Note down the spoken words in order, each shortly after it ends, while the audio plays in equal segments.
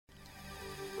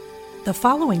The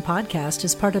following podcast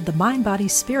is part of the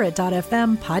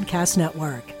MindBodySpirit.fm podcast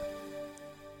network.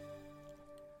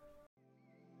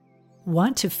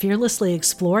 Want to fearlessly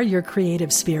explore your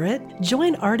creative spirit?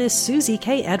 Join artist Susie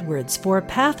K. Edwards for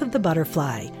Path of the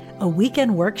Butterfly, a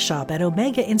weekend workshop at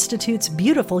Omega Institute's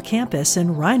beautiful campus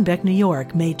in Rhinebeck, New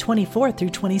York, May 24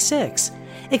 through 26.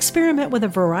 Experiment with a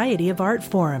variety of art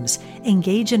forms,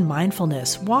 engage in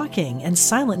mindfulness, walking, and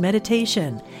silent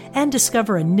meditation, and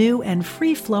discover a new and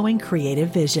free-flowing creative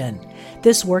vision.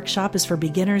 This workshop is for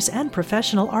beginners and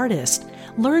professional artists.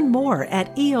 Learn more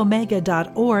at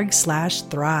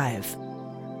eomega.org/thrive.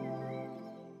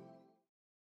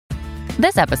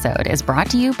 This episode is brought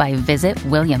to you by Visit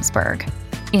Williamsburg.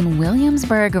 In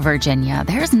Williamsburg, Virginia,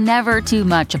 there's never too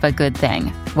much of a good thing.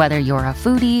 Whether you're a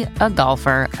foodie, a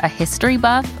golfer, a history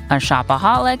buff, a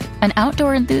shopaholic, an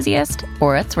outdoor enthusiast,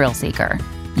 or a thrill seeker,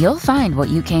 you'll find what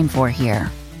you came for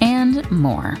here and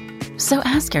more. So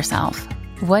ask yourself,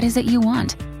 what is it you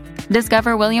want?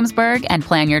 Discover Williamsburg and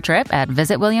plan your trip at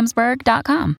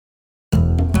visitwilliamsburg.com.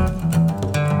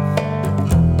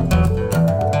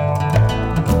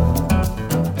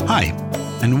 Hi,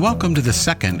 and welcome to the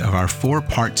second of our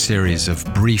four-part series of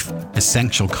brief,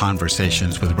 essential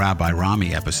conversations with Rabbi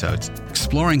Rami episodes,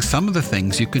 exploring some of the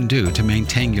things you can do to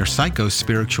maintain your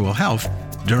psycho-spiritual health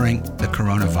during the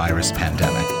coronavirus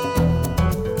pandemic.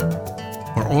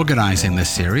 We're organizing this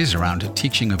series around a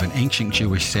teaching of an ancient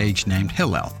Jewish sage named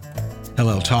Hillel.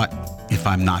 Hillel taught, "If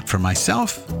I'm not for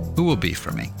myself, who will be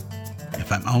for me?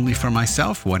 If I'm only for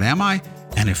myself, what am I?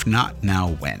 And if not, now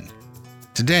when?"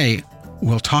 Today,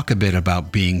 we'll talk a bit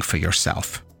about being for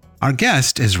yourself. Our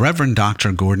guest is Reverend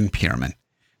Dr. Gordon Pearman.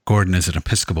 Gordon is an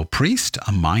Episcopal priest,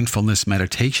 a mindfulness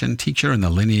meditation teacher in the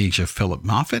lineage of Philip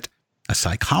Moffitt, a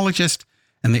psychologist,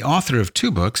 and the author of two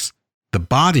books, The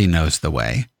Body Knows the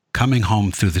Way, Coming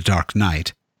Home Through the Dark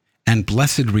Night, and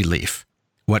Blessed Relief,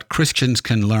 What Christians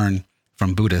Can Learn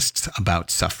from Buddhists About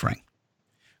Suffering.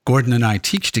 Gordon and I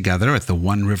teach together at the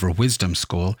One River Wisdom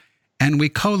School, and we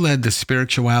co-led the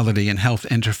Spirituality and Health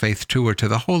Interfaith Tour to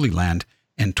the Holy Land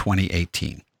in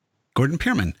 2018. Gordon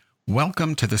Pearman,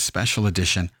 welcome to the special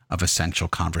edition of Essential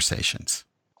Conversations.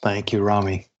 Thank you,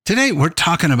 Rami. Today, we're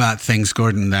talking about things,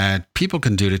 Gordon, that people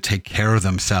can do to take care of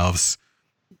themselves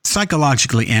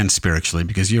psychologically and spiritually,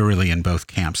 because you're really in both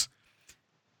camps,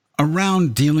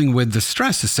 around dealing with the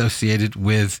stress associated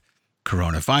with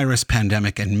coronavirus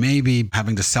pandemic and maybe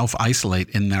having to self-isolate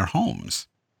in their homes.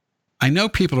 I know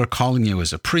people are calling you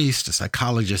as a priest, a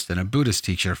psychologist, and a Buddhist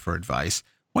teacher for advice.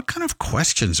 What kind of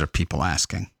questions are people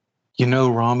asking? You know,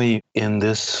 Rami, in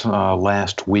this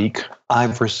last week,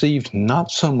 I've received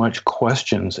not so much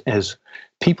questions as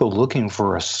people looking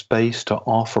for a space to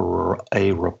offer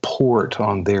a report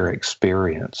on their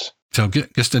experience. So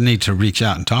just a need to reach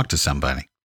out and talk to somebody.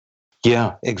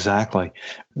 Yeah, exactly.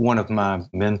 One of my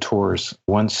mentors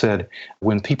once said,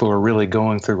 when people are really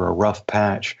going through a rough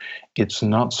patch, it's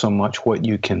not so much what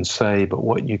you can say, but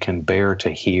what you can bear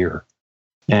to hear.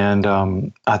 And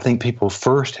I think people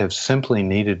first have simply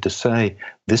needed to say,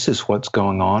 this is what's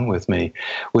going on with me.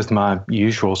 With my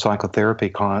usual psychotherapy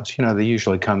clients, you know, they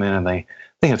usually come in and they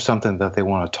have something that they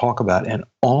want to talk about. And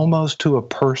almost to a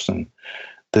person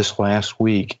this last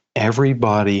week,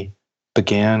 everybody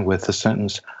began with the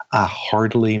sentence, "I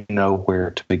hardly know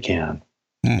where to begin."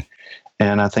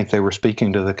 And I think they were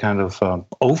speaking to the kind of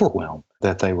overwhelm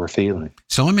that they were feeling.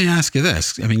 So let me ask you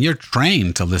this. I mean, you're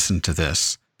trained to listen to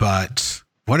this, but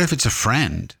what if it's a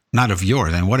friend, not of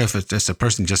yours? And what if it's just a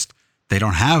person they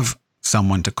don't have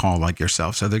someone to call like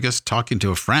yourself, so they're just talking to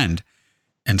a friend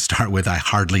and start with, "I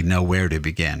hardly know where to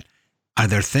begin." Are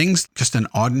there things just an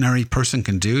ordinary person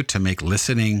can do to make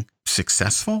listening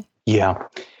successful? Yeah,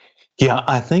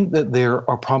 I think that there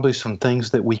are probably some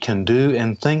things that we can do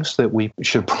and things that we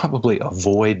should probably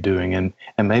avoid doing. And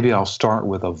maybe I'll start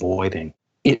with avoiding.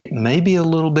 It may be a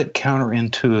little bit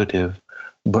counterintuitive,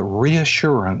 but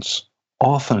reassurance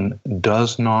often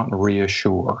does not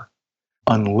reassure.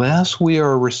 Unless we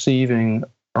are receiving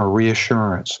a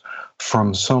reassurance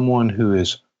from someone who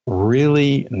is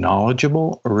really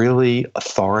knowledgeable, really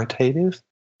authoritative,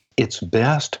 it's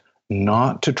best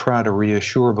not to try to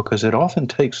reassure, because it often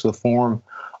takes the form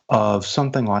of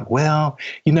something like, well,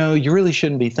 you know, you really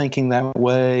shouldn't be thinking that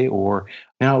way, or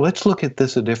now let's look at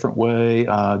this a different way,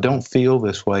 don't feel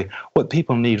this way. What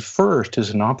people need first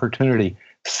is an opportunity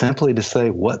simply to say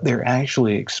what they're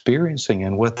actually experiencing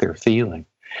and what they're feeling.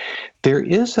 There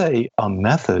is a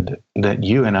method that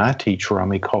you and I teach,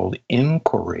 Rami, called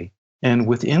inquiry. And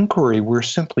with inquiry, we're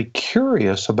simply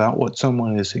curious about what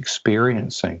someone is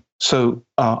experiencing. So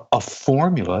a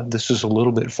formula, this is a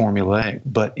little bit formulaic,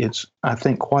 but it's, I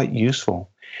think, quite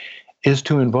useful, is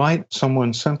to invite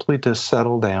someone simply to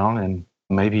settle down and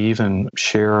maybe even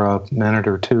share a minute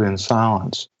or two in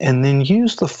silence, and then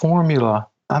use the formula,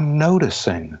 I'm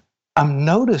noticing. I'm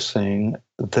noticing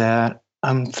that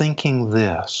I'm thinking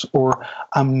this, or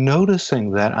I'm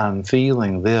noticing that I'm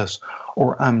feeling this,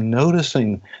 or I'm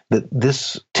noticing that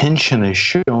this tension is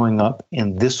showing up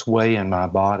in this way in my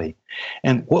body.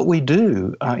 And what we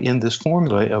do in this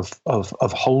formula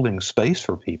of holding space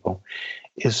for people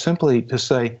is simply to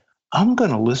say, I'm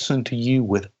going to listen to you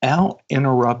without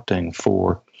interrupting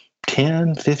for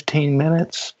 10, 15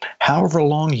 minutes, however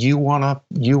long you want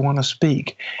to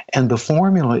speak. And the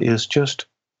formula is just,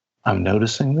 I'm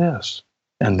noticing this,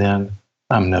 and then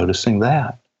I'm noticing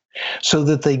that. So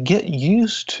that they get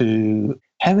used to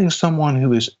having someone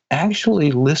who is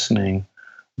actually listening,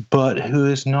 but who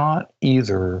is not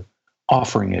either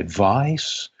offering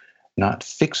advice, not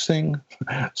fixing.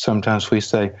 Sometimes we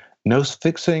say, no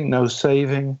fixing, no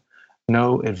saving,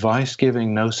 no advice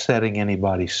giving, no setting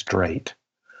anybody straight.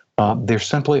 They're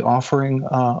simply offering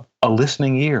a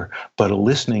listening ear, but a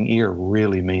listening ear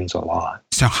really means a lot.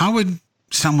 So how would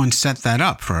someone set that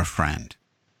up for a friend?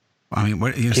 I mean,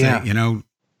 what you say,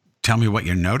 tell me what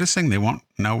you're noticing. They won't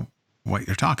know what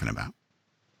you're talking about.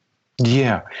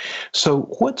 Yeah. So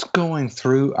what's going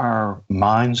through our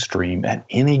mind stream at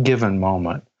any given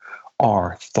moment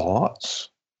are thoughts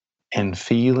and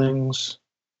feelings,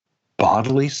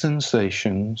 bodily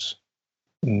sensations,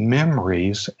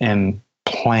 memories, and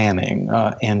planning,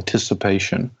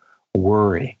 anticipation,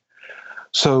 worry.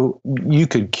 So you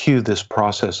could cue this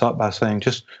process up by saying,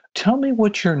 just tell me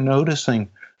what you're noticing.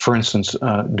 For instance,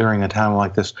 during a time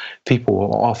like this, people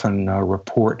will often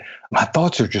report, my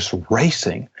thoughts are just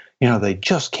racing. They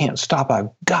just can't stop. I've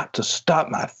got to stop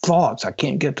my thoughts. I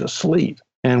can't get to sleep.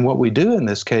 And what we do in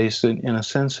this case, in a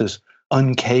sense, is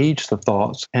uncage the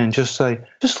thoughts and just say,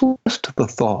 just list the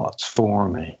thoughts for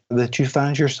me that you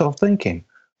find yourself thinking.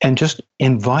 And just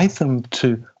invite them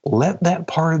to let that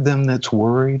part of them that's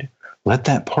worried, let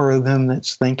that part of them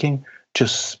that's thinking,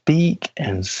 just speak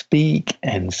and speak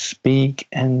and speak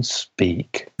and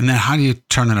speak. And then how do you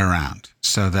turn it around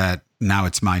so that now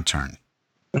it's my turn?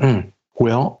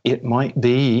 Well, it might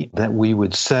be that we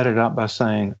would set it up by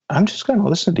saying, I'm just going to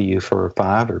listen to you for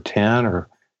 5 or 10 or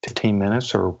 15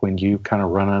 minutes, or when you kind of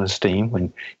run out of steam,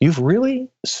 when you've really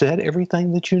said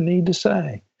everything that you need to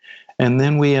say. And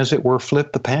then we, as it were,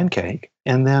 flip the pancake.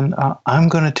 And then I'm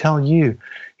going to tell you,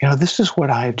 this is what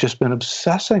I've just been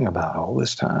obsessing about all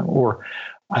this time. Or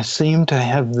I seem to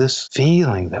have this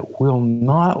feeling that will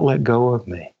not let go of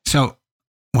me. So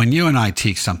when you and I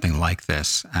teach something like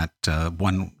this at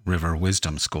One River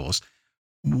Wisdom Schools,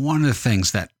 one of the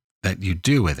things that you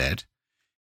do with it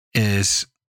is,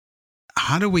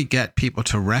 how do we get people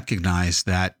to recognize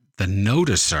that the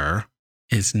noticer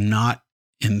is not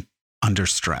under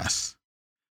stress?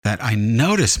 That I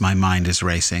notice my mind is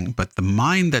racing, but the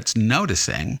mind that's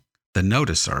noticing, the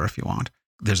noticer, if you want,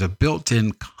 there's a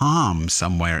built-in calm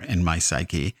somewhere in my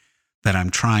psyche that I'm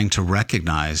trying to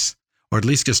recognize, or at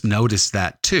least just notice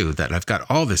that too, that I've got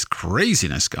all this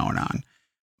craziness going on.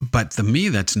 But the me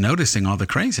that's noticing all the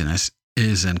craziness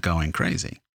isn't going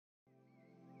crazy.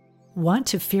 Want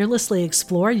to fearlessly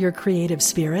explore your creative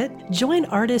spirit? Join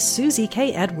artist Susie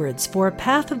K. Edwards for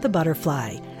Path of the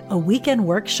Butterfly, a weekend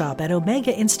workshop at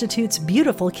Omega Institute's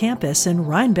beautiful campus in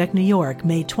Rhinebeck, New York,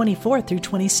 May 24 through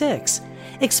 26.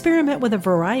 Experiment with a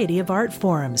variety of art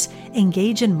forms,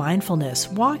 engage in mindfulness,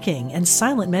 walking, and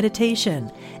silent meditation,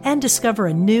 and discover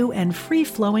a new and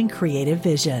free-flowing creative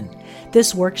vision.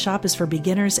 This workshop is for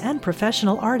beginners and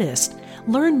professional artists.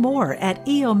 Learn more at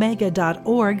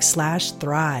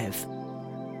eomega.org/thrive.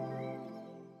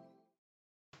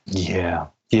 Yeah.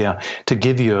 To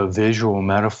give you a visual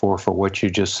metaphor for what you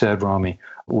just said, Rami,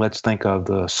 let's think of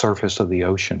the surface of the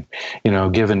ocean.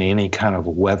 Given any kind of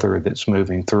weather that's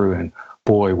moving through, and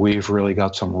boy, we've really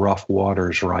got some rough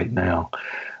waters right now.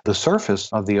 The surface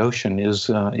of the ocean is,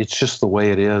 it's just the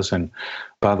way it is. And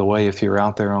by the way, if you're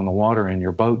out there on the water in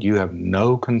your boat, you have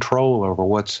no control over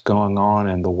what's going on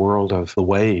in the world of the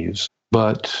waves.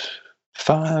 But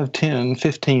 5, 10,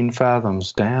 15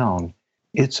 fathoms down,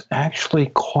 it's actually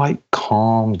quite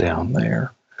calm down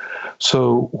there.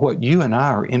 So what you and I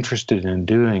are interested in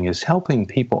doing is helping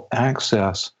people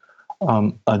access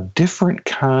a different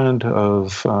kind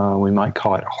of, we might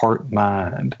call it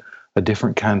heart-mind, a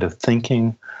different kind of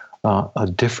thinking,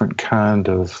 a different kind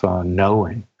of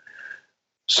knowing.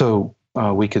 So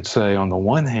we could say, on the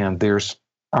one hand, there's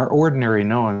our ordinary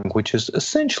knowing, which is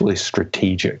essentially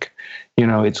strategic.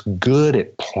 It's good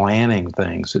at planning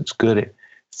things. It's good at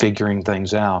figuring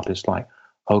things out. It's like,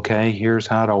 okay, here's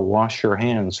how to wash your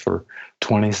hands for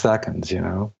 20 seconds,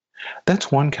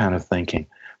 That's one kind of thinking.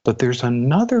 But there's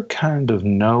another kind of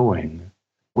knowing,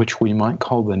 which we might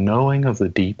call the knowing of the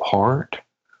deep heart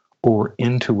or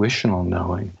intuitional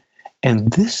knowing.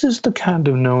 And this is the kind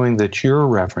of knowing that you're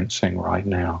referencing right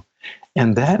now.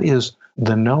 And that is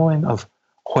the knowing of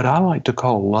what I like to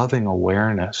call loving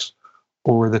awareness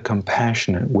or the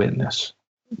compassionate witness.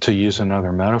 To use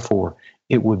another metaphor,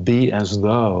 it would be as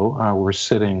though I were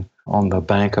sitting on the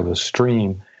bank of a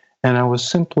stream and I was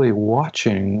simply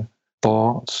watching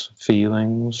thoughts,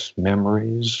 feelings,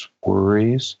 memories,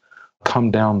 worries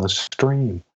come down the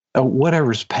stream.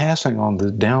 Whatever's passing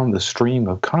down the stream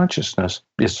of consciousness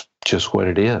is just what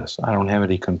it is. I don't have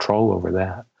any control over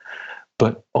that.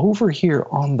 But over here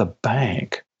on the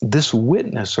bank, this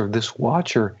witness or this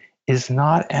watcher is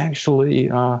not actually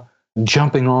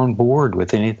jumping on board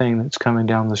with anything that's coming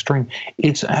down the stream.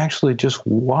 It's actually just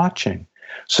watching.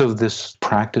 So this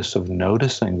practice of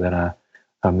noticing that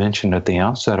I mentioned at the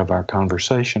outset of our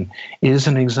conversation is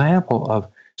an example of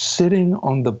sitting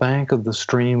on the bank of the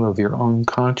stream of your own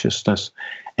consciousness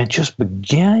and just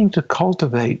beginning to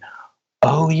cultivate,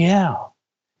 oh yeah,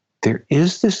 there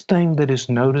is this thing that is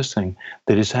noticing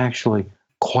that is actually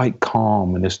quite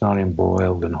calm and is not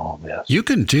embroiled in all this. You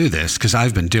can do this because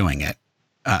I've been doing it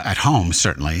at home,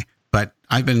 certainly, but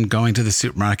I've been going to the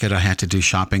supermarket. I had to do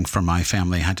shopping for my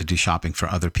family. I had to do shopping for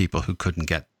other people who couldn't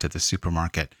get to the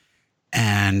supermarket.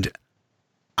 And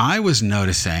I was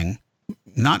noticing,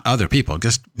 not other people,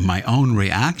 just my own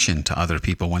reaction to other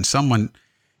people. When someone,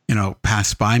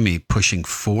 passed by me pushing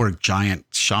 4 giant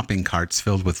shopping carts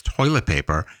filled with toilet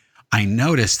paper, I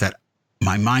noticed that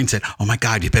my mind said, oh my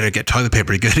God, you better get toilet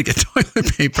paper. You got to get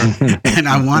toilet paper. And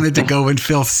I wanted to go and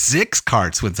fill 6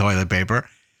 carts with toilet paper.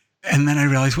 And then I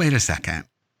realized, wait a second,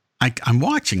 I'm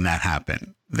watching that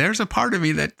happen. There's a part of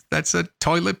me that's a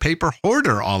toilet paper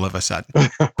hoarder all of a sudden.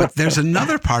 But there's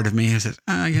another part of me who says,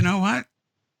 you know what?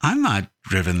 I'm not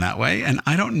driven that way and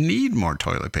I don't need more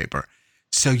toilet paper.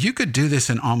 So you could do this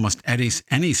in almost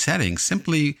any setting.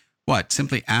 Simply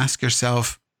ask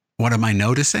yourself, what am I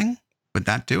noticing? Would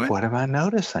that do it? What am I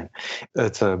noticing?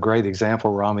 It's a great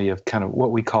example, Rami, of kind of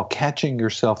what we call catching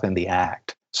yourself in the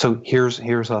act. So here's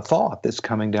a thought that's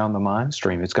coming down the mind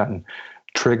stream. It's gotten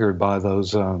triggered by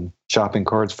those shopping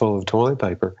carts full of toilet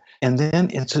paper. And then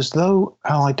it's as though,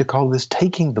 I like to call this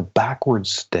taking the backward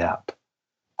step.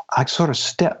 I sort of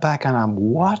step back and I'm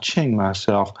watching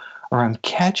myself, or I'm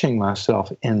catching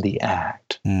myself in the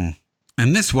act. And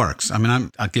this works. I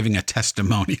mean, I'm giving a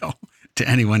testimonial to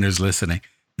anyone who's listening.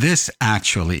 This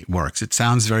actually works. It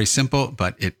sounds very simple,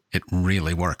 but it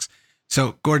really works.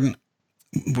 So, Gordon,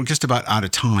 we're just about out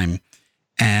of time.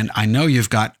 And I know you've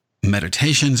got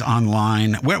meditations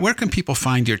online. Where can people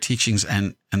find your teachings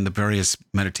and the various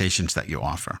meditations that you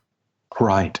offer?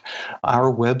 Right.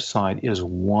 Our website is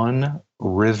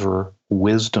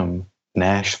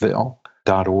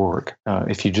oneriverwisdomnashville.org.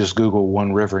 If you just Google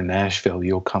One River Nashville,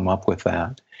 you'll come up with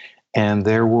that. And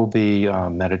there will be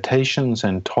meditations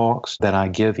and talks that I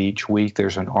give each week.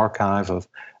 There's an archive of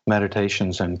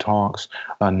meditations and talks.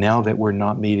 Now that we're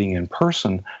not meeting in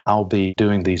person, I'll be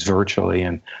doing these virtually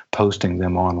and posting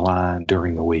them online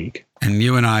during the week. And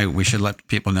you and I, we should let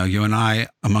people know, you and I,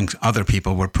 amongst other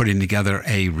people, we're putting together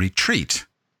a retreat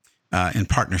in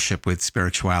partnership with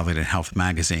Spirituality and Health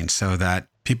magazine so that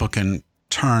people can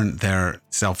turn their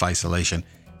self-isolation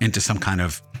into some kind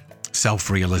of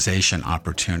self-realization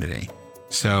opportunity.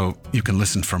 So you can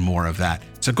listen for more of that.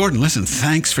 So Gordon, listen,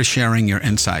 thanks for sharing your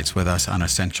insights with us on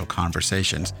Essential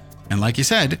Conversations. And like you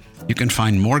said, you can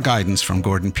find more guidance from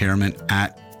Gordon Pearman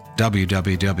at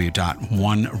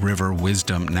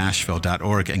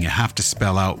www.oneriverwisdomnashville.org. And you have to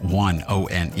spell out one,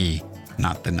 O-N-E,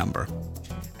 not the number.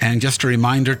 And just a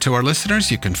reminder to our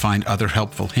listeners, you can find other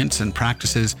helpful hints and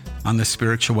practices on the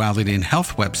Spirituality and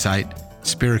Health website,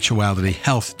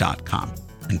 spiritualityhealth.com.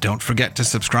 And don't forget to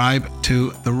subscribe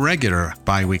to the regular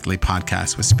bi-weekly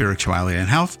podcast with Spirituality and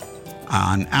Health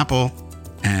on Apple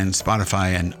and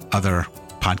Spotify and other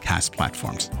podcast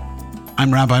platforms.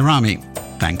 I'm Rabbi Rami.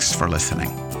 Thanks for listening.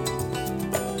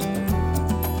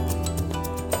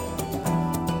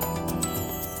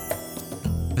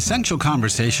 Essential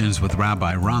Conversations with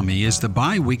Rabbi Rami is the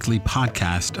bi-weekly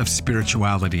podcast of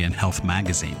Spirituality and Health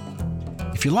magazine.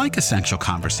 If you like Essential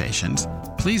Conversations,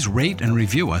 please rate and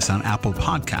review us on Apple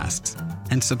Podcasts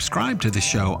and subscribe to the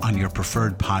show on your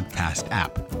preferred podcast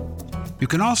app. You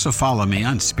can also follow me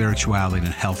on Spirituality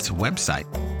and Health's website,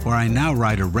 where I now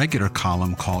write a regular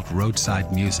column called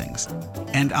Roadside Musings,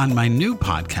 and on my new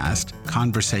podcast,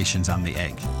 Conversations on the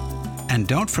Egg. And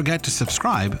don't forget to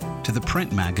subscribe to the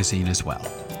print magazine as well.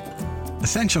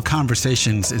 Essential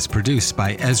Conversations is produced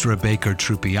by Ezra Baker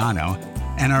Trupiano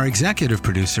And our executive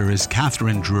producer is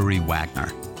Catherine Drury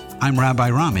Wagner. I'm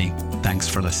Rabbi Rami. Thanks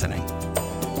for listening.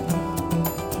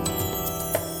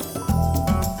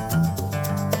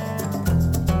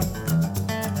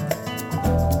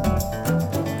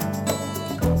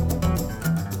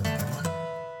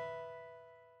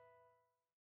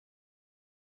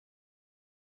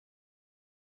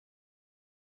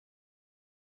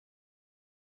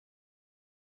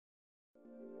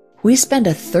 We spend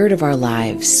a third of our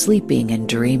lives sleeping and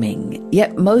dreaming,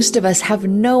 yet most of us have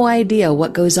no idea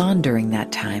what goes on during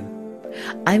that time.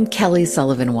 I'm Kelly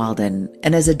Sullivan Walden,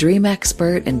 and as a dream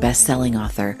expert and best-selling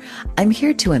author, I'm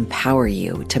here to empower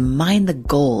you to mine the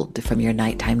gold from your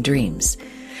nighttime dreams.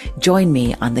 Join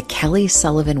me on the Kelly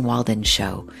Sullivan Walden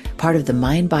Show, part of the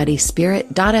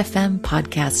MindBodySpirit.fm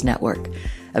podcast network,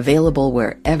 available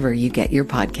wherever you get your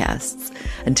podcasts.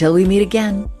 Until we meet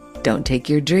again, don't take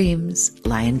your dreams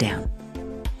lying down.